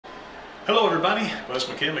Hello everybody, Wes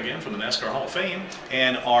McKim again from the NASCAR Hall of Fame,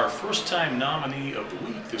 and our first time nominee of the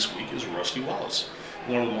week this week is Rusty Wallace.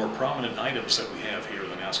 One of the more prominent items that we have here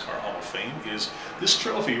in the NASCAR Hall of Fame is this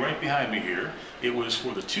trophy right behind me here. It was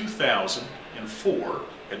for the 2004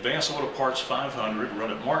 Advanced Auto Parts 500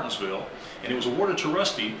 run at Martinsville, and it was awarded to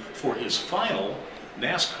Rusty for his final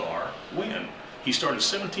NASCAR win. He started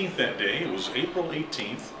 17th that day. It was April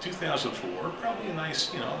 18th, 2004. Probably a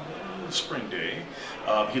nice, spring day.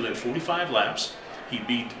 He led 45 laps. He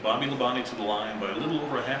beat Bobby Labonte to the line by a little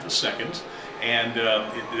over a half a second, and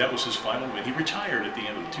that was his final win. He retired at the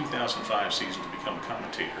end of the 2005 season to become a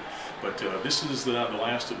commentator. But this is the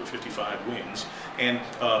last of the 55 wins, and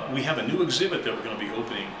we have a new exhibit that we're going to be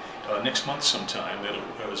opening next month sometime that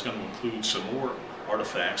is going to include some more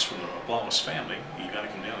artifacts from the Wallace family. You got to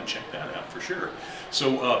come down and check that out for sure.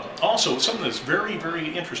 So also something that's very,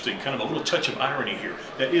 very interesting, kind of a little touch of irony here,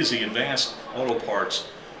 that is the Advanced Auto Parts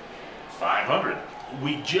 500.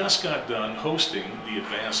 We just got done hosting the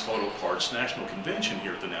Advanced Auto Parts National Convention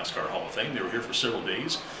here at the NASCAR Hall of Fame. They were here for several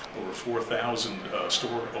days, over 4,000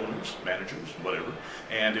 store owners, managers, whatever,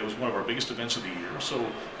 and it was one of our biggest events of the year. So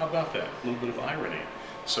how about that? A little bit of irony.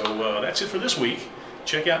 So that's it for this week.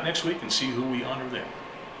 Check out next week and see who we honor then.